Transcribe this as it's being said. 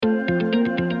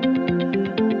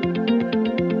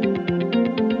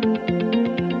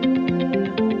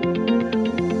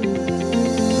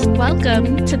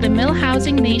Welcome to the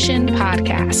Milhousing Nation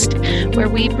podcast, where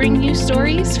we bring you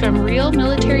stories from real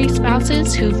military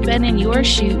spouses who've been in your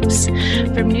shoes.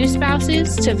 From new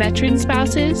spouses to veteran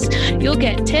spouses, you'll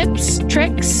get tips,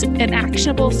 tricks, and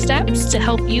actionable steps to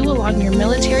help you along your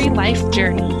military life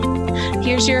journey.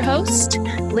 Here's your host,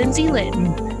 Lindsay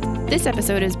Litton. This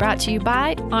episode is brought to you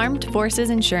by Armed Forces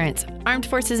Insurance. Armed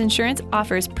Forces Insurance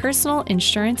offers personal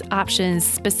insurance options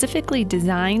specifically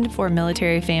designed for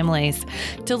military families.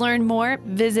 To learn more,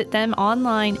 visit them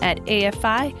online at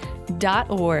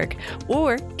afi.org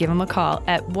or give them a call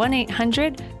at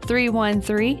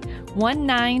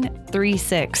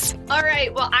 1-800-313-1936. All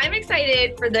right, well, I'm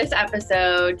excited for this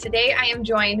episode. Today, I am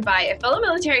joined by a fellow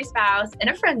military spouse and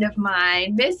a friend of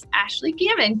mine, Miss Ashley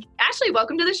Gammon. Ashley,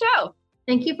 welcome to the show.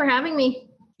 Thank you for having me.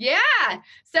 Yeah.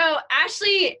 So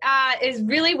Ashley is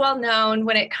really well known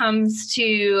when it comes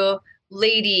to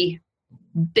lady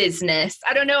business.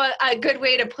 I don't know a good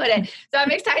way to put it. So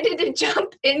I'm excited to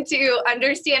jump into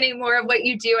understanding more of what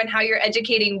you do and how you're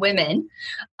educating women.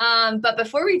 But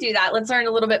before we do that, let's learn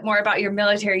a little bit more about your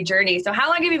military journey. So how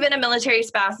long have you been a military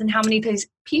spouse and how many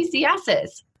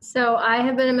PCSs? So I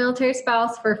have been a military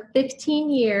spouse for 15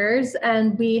 years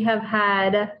and we have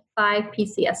had 5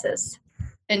 PCSs.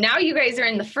 And now you guys are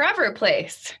in the forever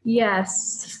place.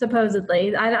 Yes,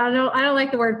 supposedly. I don't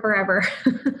like the word forever.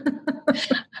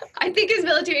 I think as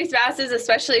military spouses,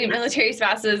 especially military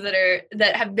spouses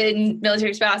that have been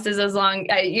military spouses as long,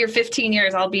 you're 15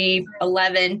 years, I'll be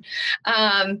 11,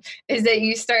 is that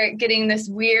you start getting this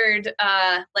weird,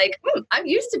 I'm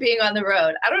used to being on the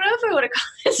road. I don't know if I would have called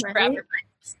this forever.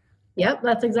 Yep,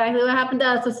 that's exactly what happened to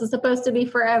us. This is supposed to be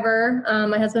forever.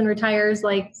 My husband retires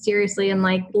seriously in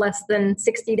less than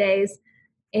 60 days.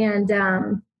 And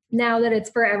now that it's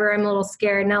forever, I'm a little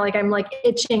scared. Now I'm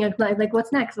itching.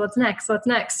 What's next? What's next? What's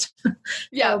next?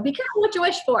 Yeah. So be careful what you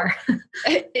wish for.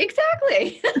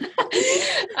 Exactly.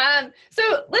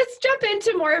 So let's jump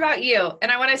into more about you.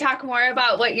 And I want to talk more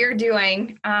about what you're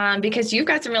doing because you've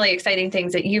got some really exciting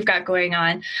things that you've got going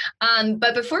on.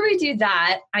 But before we do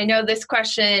that, I know this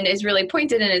question is really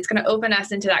pointed and it's going to open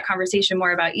us into that conversation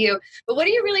more about you. But what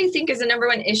do you really think is the number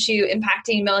one issue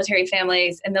impacting military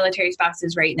families and military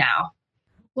spouses right now?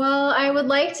 Well, I would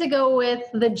like to go with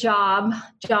the job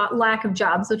lack of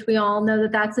jobs, which we all know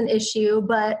that that's an issue.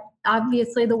 But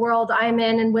obviously the world I'm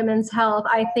in women's health,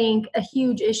 I think a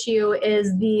huge issue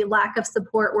is the lack of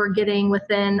support we're getting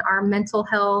within our mental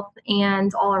health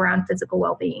and all around physical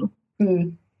well-being.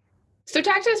 Mm. So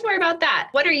talk to us more about that.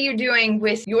 What are you doing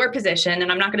with your position?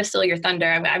 And I'm not going to steal your thunder.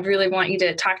 I really want you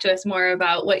to talk to us more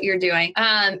about what you're doing.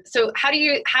 So how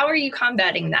are you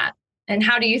combating that? And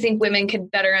how do you think women could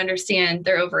better understand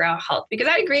their overall health? Because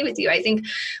I agree with you. I think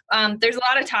there's a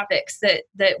lot of topics that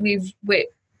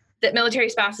military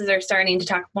spouses are starting to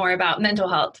talk more about: mental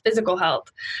health, physical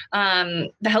health, the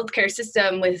healthcare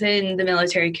system within the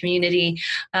military community,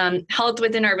 health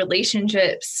within our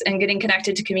relationships and getting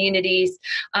connected to communities.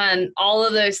 All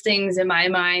of those things in my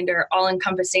mind are all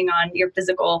encompassing on your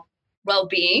physical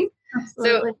well-being.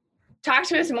 Absolutely. So talk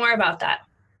to us more about that.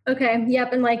 Okay.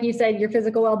 Yep. And like you said, your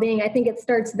physical well-being, I think it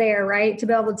starts there, right? To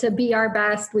be able to be our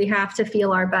best, we have to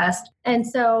feel our best. And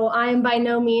so I'm by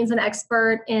no means an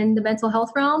expert in the mental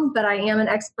health realm, but I am an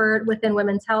expert within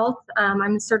women's health.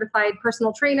 I'm a certified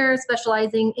personal trainer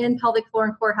specializing in pelvic floor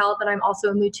and core health. And I'm also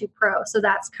a MUTU Pro. So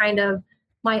that's kind of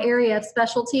my area of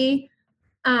specialty.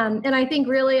 And I think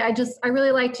really, I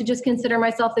really like to just consider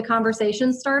myself the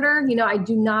conversation starter. I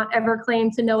do not ever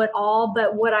claim to know it all,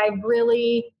 but what I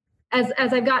really As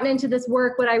I've gotten into this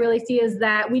work, what I really see is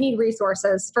that we need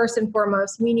resources, first and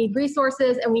foremost. We need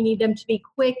resources and we need them to be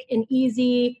quick and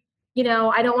easy.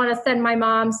 I don't want to send my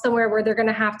mom somewhere where they're going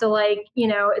to have to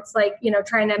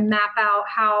trying to map out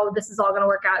how this is all going to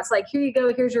work out. It's here you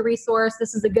go, here's your resource.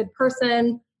 This is a good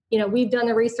person. We've done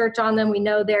the research on them. We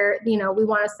know we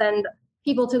want to send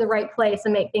people to the right place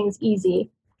and make things easy.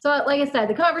 So like I said,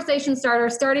 the conversation starter,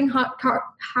 starting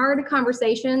hard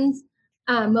conversations,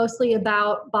 mostly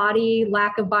about body,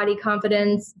 lack of body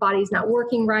confidence, body's not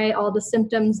working right, all the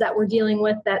symptoms that we're dealing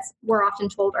with that we're often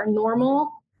told are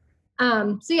normal.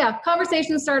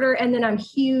 Conversation starter. And then I'm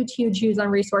huge on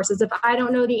resources. If I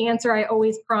don't know the answer, I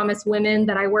always promise women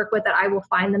that I work with that I will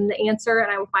find them the answer and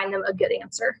I will find them a good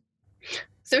answer.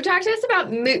 So talk to us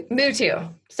about MUTU.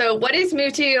 So what is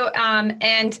MUTU?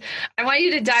 And I want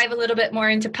you to dive a little bit more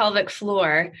into pelvic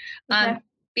floor. Okay.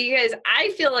 Because I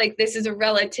feel like this is a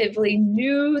relatively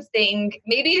new thing.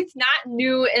 Maybe it's not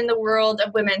new in the world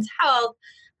of women's health,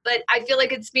 but I feel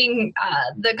like it's being,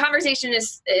 the conversation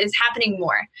is happening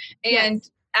more. And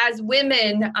as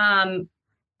women,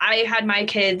 I had my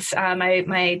kids,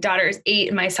 my daughter is 8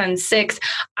 and my son's 6.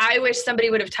 I wish somebody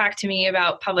would have talked to me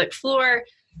about pelvic floor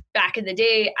back in the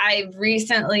day. I've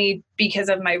recently, because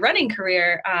of my running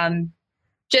career,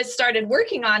 just started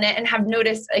working on it and have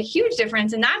noticed a huge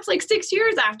difference. And that's like 6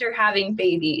 years after having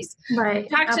babies. Right.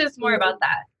 Talk to us more about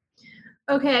that.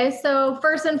 Okay. So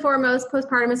first and foremost,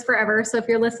 postpartum is forever. So if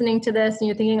you're listening to this and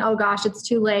you're thinking, oh gosh, it's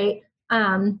too late,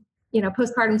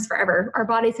 postpartum is forever. Our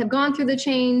bodies have gone through the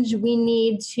change. We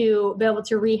need to be able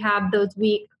to rehab those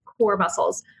weak core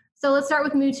muscles. So let's start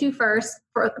with MOO2 first.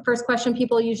 For the first question,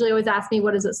 people usually always ask me,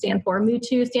 what does it stand for?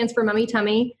 MOO2 stands for Mummy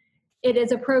Tummy. It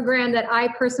is a program that I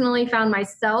personally found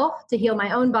myself to heal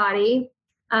my own body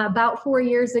about 4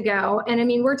 years ago. And I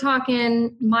mean, we're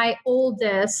talking, my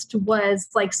oldest was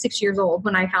like 6 years old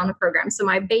when I found the program. So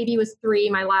my baby was 3,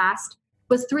 my last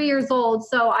was 3 years old.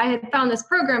 So I had found this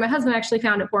program. My husband actually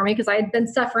found it for me because I had been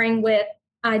suffering with,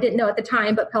 I didn't know at the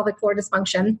time, but pelvic floor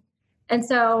dysfunction. And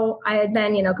so I had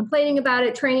been, complaining about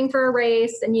it, training for a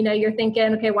race. And, you're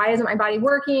thinking, okay, why isn't my body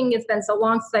working? It's been so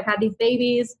long since I've had these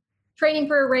babies. Training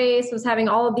for a race, was having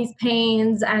all of these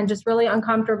pains and just really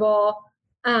uncomfortable.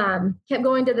 Kept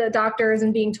going to the doctors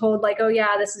and being told like, oh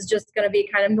yeah, this is just going to be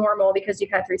kind of normal because you've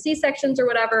had 3 C-sections or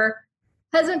whatever.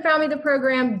 Husband found me the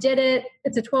program, did it.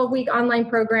 It's a 12-week online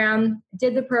program,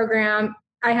 did the program.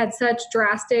 I had such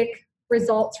drastic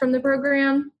results from the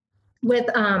program with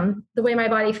the way my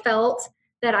body felt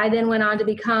that I then went on to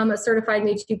become a certified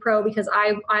MOO2 Pro because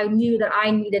I knew that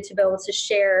I needed to be able to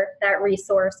share that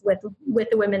resource with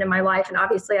the women in my life. And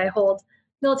obviously I hold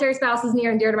military spouses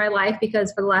near and dear to my life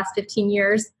because for the last 15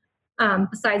 years,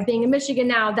 besides being in Michigan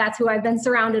now, that's who I've been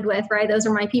surrounded with, right? Those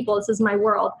are my people. This is my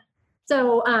world.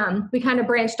 So we kind of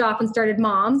branched off and started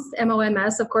MOMS,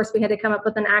 MOMS. Of course, we had to come up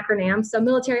with an acronym. So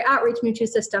Military Outreach MOO2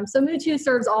 System. So MOO2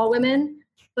 serves all women,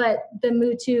 but the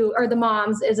MOO2 or the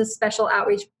MOMS is a special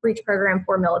outreach program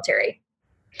for military.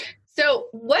 So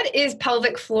what is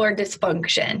pelvic floor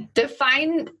dysfunction?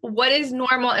 Define what is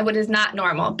normal and what is not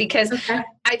normal, because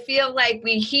I feel like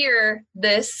we hear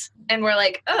this and we're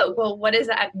like, oh, well, what does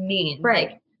that mean?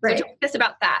 Right. So talk to us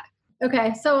about that.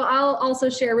 Okay. So I'll also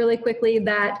share really quickly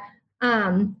that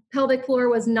pelvic floor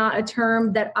was not a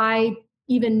term that I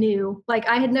even knew. Like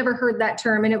I had never heard that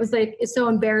term. And it was like, it's so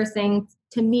embarrassing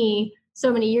to me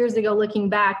so many years ago, looking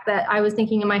back, that I was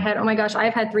thinking in my head, oh my gosh,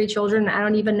 I've had 3 children. And I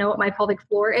don't even know what my pelvic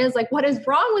floor is. Like, what is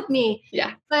wrong with me?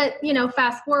 Yeah. But,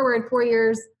 fast forward 4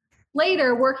 years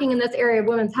later, working in this area of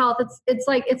women's health, it's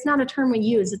like, it's not a term we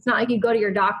use. It's not like you go to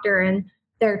your doctor and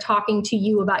they're talking to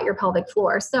you about your pelvic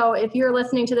floor. So if you're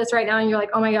listening to this right now and you're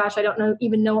like, oh my gosh, I don't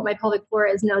even know what my pelvic floor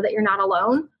is, know that you're not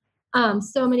alone.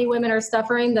 So many women are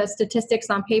suffering. The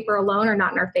statistics on paper alone are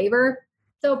not in our favor.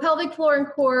 So pelvic floor and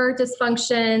core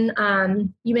dysfunction,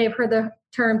 you may have heard the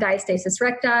term diastasis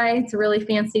recti. It's a really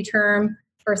fancy term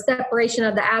for separation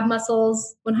of the ab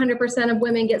muscles. 100% of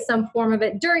women get some form of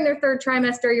it during their 3rd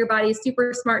trimester. Your body is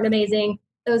super smart and amazing.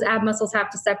 Those ab muscles have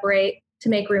to separate to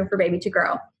make room for baby to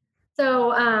grow.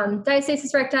 So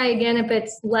diastasis recti, again, if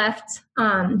it's left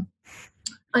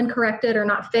uncorrected or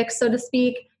not fixed, so to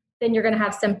speak, then you're going to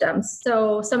have symptoms.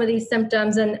 So some of these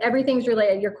symptoms, and everything's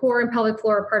related. Your core and pelvic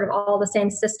floor are part of all the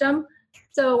same system.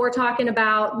 So we're talking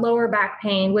about lower back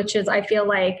pain, which is, I feel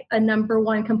like, a number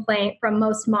 1 complaint from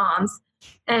most moms.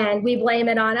 And we blame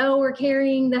it on, oh, we're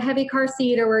carrying the heavy car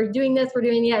seat, or we're doing this, we're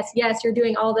doing yes. Yes, you're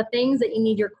doing all the things that you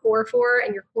need your core for,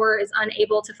 and your core is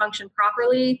unable to function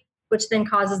properly, which then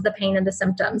causes the pain and the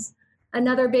symptoms.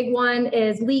 Another big one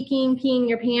is leaking, peeing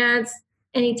your pants,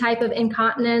 any type of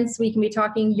incontinence. We can be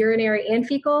talking urinary and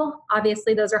fecal.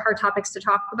 Obviously, those are hard topics to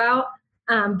talk about,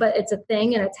 but it's a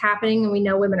thing and it's happening, and we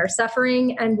know women are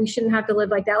suffering, and we shouldn't have to live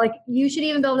like that. Like, you should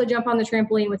even be able to jump on the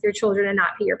trampoline with your children and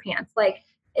not pee your pants. Like,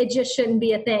 it just shouldn't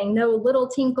be a thing. No little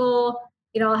tinkle.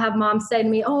 I'll have moms say to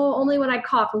me, oh, only when I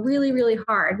cough really, really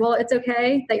hard. Well, it's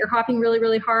okay that you're coughing really,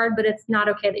 really hard, but it's not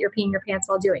okay that you're peeing your pants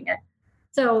while doing it.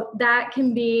 So that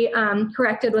can be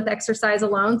corrected with exercise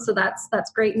alone. So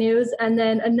that's great news. And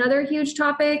then another huge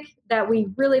topic that we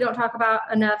really don't talk about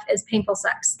enough is painful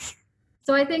sex.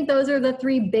 So I think those are the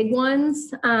 3 big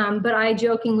ones. But I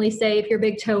jokingly say if your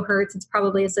big toe hurts, it's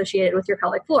probably associated with your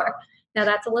pelvic floor. Now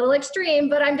that's a little extreme,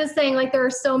 but I'm just saying, like, there are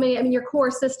so many, your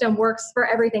core system works for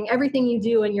everything you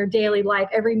do in your daily life,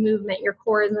 every movement, your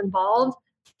core is involved.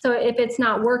 So if it's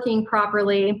not working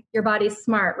properly, your body's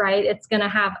smart, right? It's going to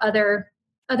have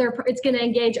it's going to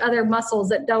engage other muscles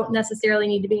that don't necessarily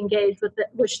need to be engaged with it,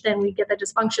 which then we get the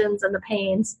dysfunctions and the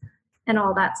pains and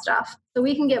all that stuff. So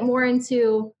we can get more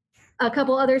into a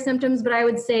couple other symptoms, but I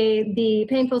would say the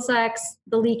painful sex,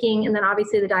 the leaking, and then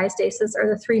obviously the diastasis are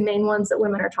the 3 main ones that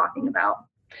women are talking about.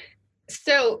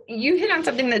 So you hit on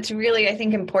something that's really, I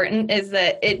think, important is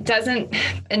that it doesn't,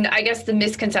 and I guess the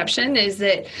misconception is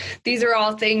that these are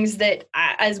all things that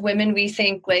as women, we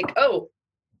think like, oh,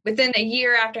 within a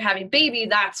year after having baby,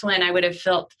 that's when I would have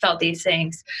felt these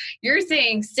things. You're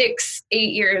saying 6-8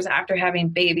 years after having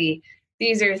baby.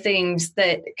 These are things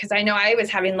that, because I know I was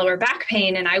having lower back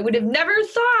pain and I would have never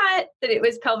thought that it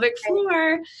was pelvic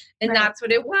floor, and that's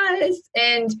what it was.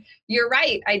 And you're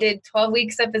right. I did 12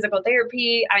 weeks of physical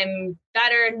therapy. I'm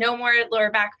better, no more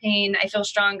lower back pain. I feel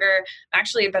stronger. I'm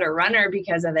actually a better runner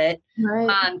because of it.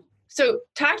 Right. So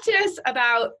talk to us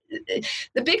about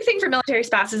the big thing for military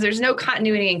spouses. There's no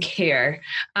continuity in care.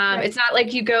 Right. It's not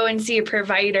like you go and see a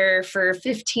provider for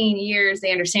 15 years.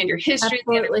 They understand your history.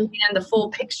 Absolutely. They understand the full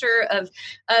picture of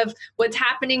what's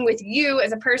happening with you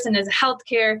as a person, as a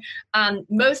healthcare.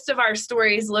 Most of our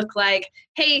stories look like,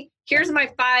 hey, here's my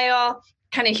file.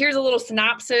 Kind of here's a little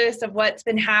synopsis of what's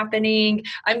been happening.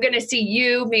 I'm going to see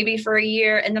you maybe for a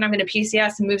year, and then I'm going to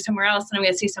PCS and move somewhere else, and I'm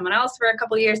going to see someone else for a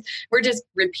couple of years. We're just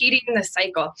repeating the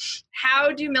cycle.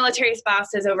 How do military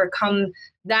spouses overcome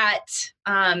that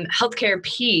healthcare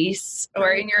piece?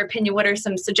 Or in your opinion, what are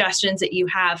some suggestions that you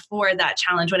have for that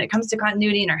challenge when it comes to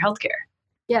continuity in our healthcare?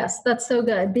 Yes, that's so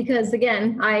good. Because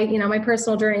again, my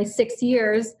personal journey is 6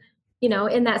 years.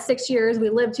 In that 6 years, we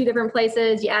lived 2 different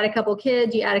places. You add a couple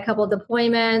kids, you add a couple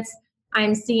deployments.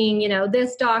 I'm seeing,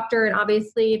 this doctor. And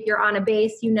obviously, if you're on a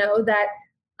base, you know that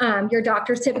your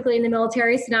doctor's typically in the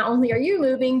military. So not only are you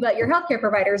moving, but your healthcare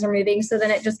providers are moving. So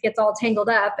then it just gets all tangled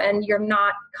up and you're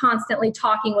not constantly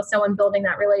talking with someone, building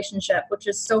that relationship, which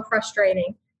is so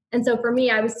frustrating. And so for me,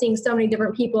 I was seeing so many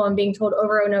different people and being told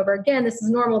over and over again, this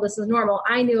is normal, this is normal.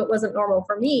 I knew it wasn't normal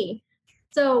for me.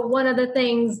 So one of the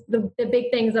things, the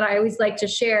big things that I always like to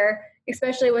share,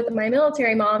 especially with my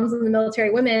military moms and the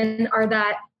military women, are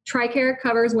that TRICARE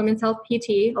covers women's health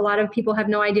PT. A lot of people have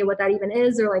no idea what that even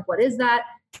is. They're like, what is that?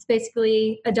 It's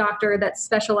basically a doctor that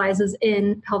specializes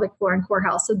in pelvic floor and core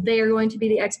health. So they are going to be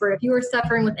the expert. If you are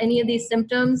suffering with any of these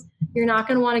symptoms, you're not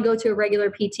going to want to go to a regular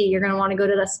PT. You're going to want to go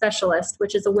to the specialist,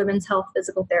 which is a women's health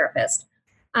physical therapist.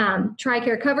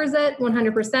 TRICARE covers it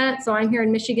 100%. So I'm here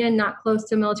in Michigan, not close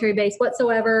to a military base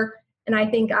whatsoever. And I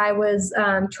think I was,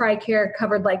 TRICARE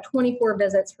covered like 24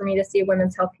 visits for me to see a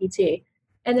women's health PT.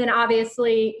 And then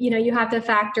obviously, you have to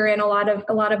factor in a lot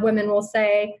of women will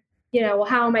say, well,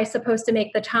 how am I supposed to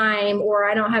make the time? Or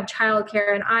I don't have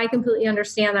childcare. And I completely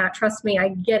understand that. Trust me, I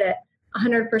get it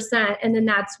 100%. And then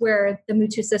that's where the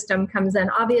Mutu system comes in.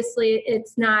 Obviously,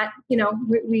 it's not,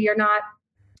 we are not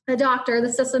a doctor,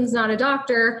 the system's not a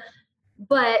doctor,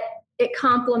 but it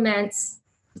complements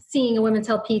seeing a women's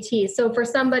health PT. So for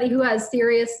somebody who has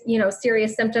serious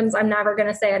symptoms, I'm never going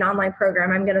to say an online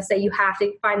program. I'm going to say you have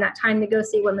to find that time to go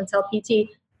see women's health PT.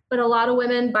 But a lot of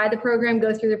women buy the program,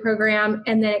 go through the program,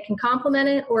 and then it can complement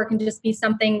it, or it can just be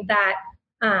something that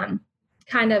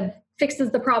kind of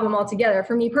fixes the problem altogether.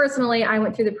 For me personally, I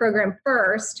went through the program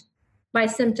first. My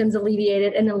symptoms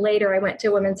alleviated. And then later I went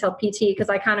to women's health PT because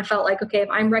I kind of felt like, okay, if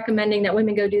I'm recommending that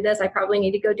women go do this, I probably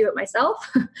need to go do it myself.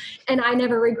 And I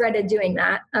never regretted doing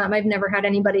that. I've never had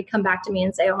anybody come back to me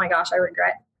and say, oh my gosh, I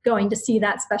regret going to see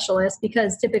that specialist,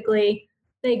 because typically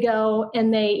they go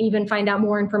and they even find out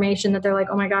more information that they're like,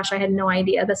 oh my gosh, I had no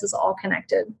idea this is all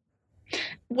connected.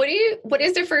 What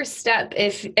is the first step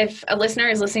if a listener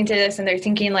is listening to this and they're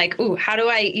thinking like, ooh, how do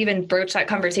I even broach that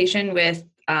conversation with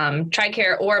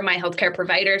TRICARE or my healthcare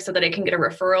provider so that I can get a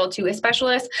referral to a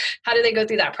specialist? How do they go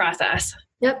through that process?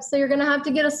 Yep. So you're going to have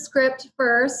to get a script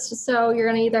first. So you're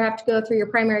going to either have to go through your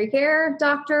primary care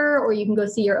doctor, or you can go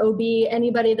see your OB,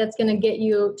 anybody that's going to get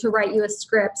you to write you a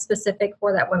script specific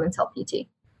for that women's health PT.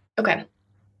 Okay.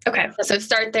 So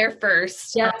start there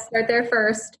first. Yeah. Start there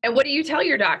first. And what do you tell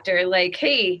your doctor? Like,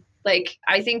 hey,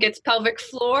 I think it's pelvic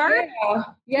floor. Yeah.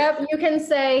 Yep. You can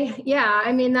say, yeah.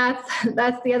 I mean, that's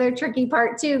the other tricky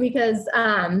part too, because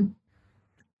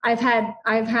I've had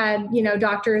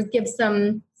doctors give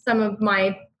some of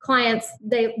my clients,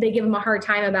 they give them a hard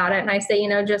time about it. And I say,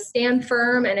 just stand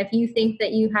firm. And if you think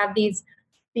that you have these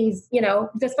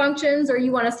dysfunctions, or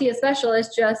you want to see a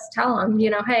specialist, just tell them,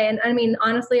 hey, and I mean,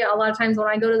 honestly, a lot of times when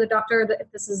I go to the doctor,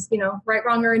 if this is, right,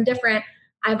 wrong, or indifferent,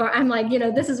 I'm like,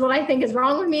 this is what I think is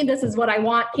wrong with me. This is what I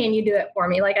want. Can you do it for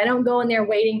me? Like, I don't go in there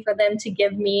waiting for them to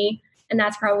give me, and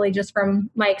that's probably just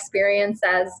from my experience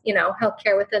as,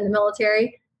 healthcare within the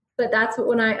military. But that's what,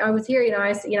 when I was here,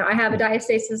 I have a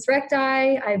diastasis recti.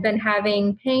 I've been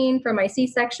having pain from my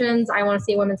C-sections. I want to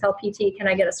see a women's health PT. Can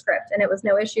I get a script? And it was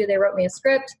no issue. They wrote me a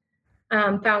script,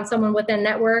 found someone within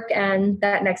network. And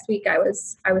that next week I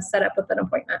was set up with an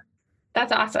appointment.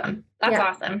 That's awesome. That's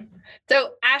awesome.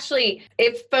 So Ashley,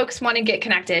 if folks want to get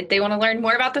connected, they want to learn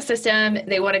more about the system,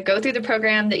 they want to go through the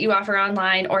program that you offer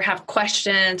online or have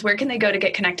questions, where can they go to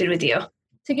get connected with you?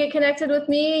 To get connected with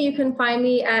me, you can find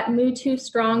me at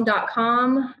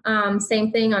moo2strong.com.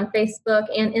 Same thing on Facebook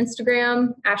and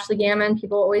Instagram, Ashley Gammon.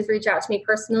 People always reach out to me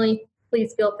personally.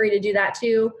 Please feel free to do that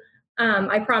too.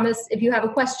 I promise if you have a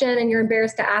question and you're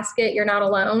embarrassed to ask it, you're not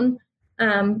alone.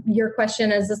 Your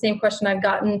question is the same question I've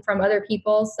gotten from other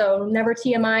people. So never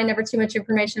TMI, never too much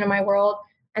information in my world.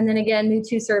 And then again,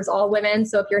 Moo2 serves all women.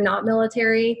 So if you're not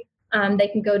military, they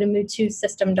can go to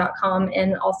moo2system.com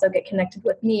and also get connected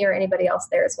with me or anybody else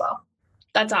there as well.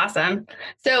 That's awesome.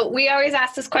 So we always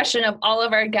ask this question of all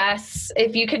of our guests.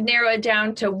 If you could narrow it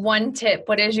down to one tip,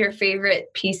 what is your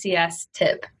favorite PCS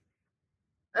tip?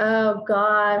 Oh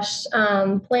gosh.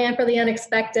 Plan for the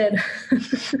unexpected.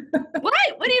 What?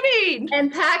 What do you mean?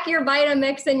 And pack your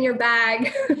Vitamix in your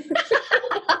bag.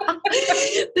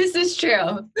 This is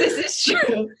true. This is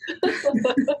true.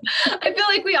 I feel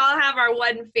like we all have our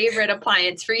one favorite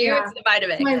appliance. For you, it's the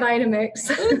Vitamix. My Vitamix.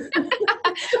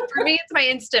 For me, it's my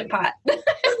Instant Pot.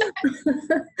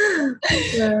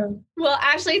 Yeah. Well,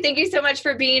 Ashley, thank you so much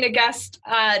for being a guest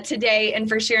today and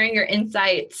for sharing your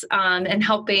insights and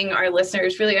helping our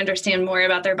listeners really understand more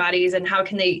about their bodies and how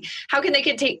they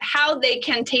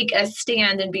can take a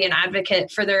stand and be an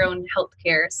advocate for their own health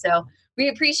care. So we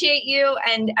appreciate you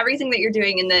and everything that you're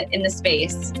doing in the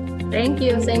space. Thank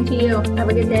you. Same to you. Have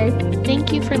a good day.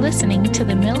 Thank you for listening to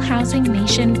the Millhousing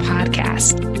Nation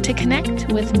podcast. To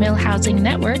connect with Millhousing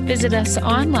Network, visit us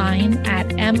online at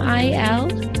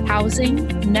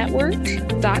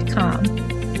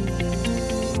milhousingnetwork.com.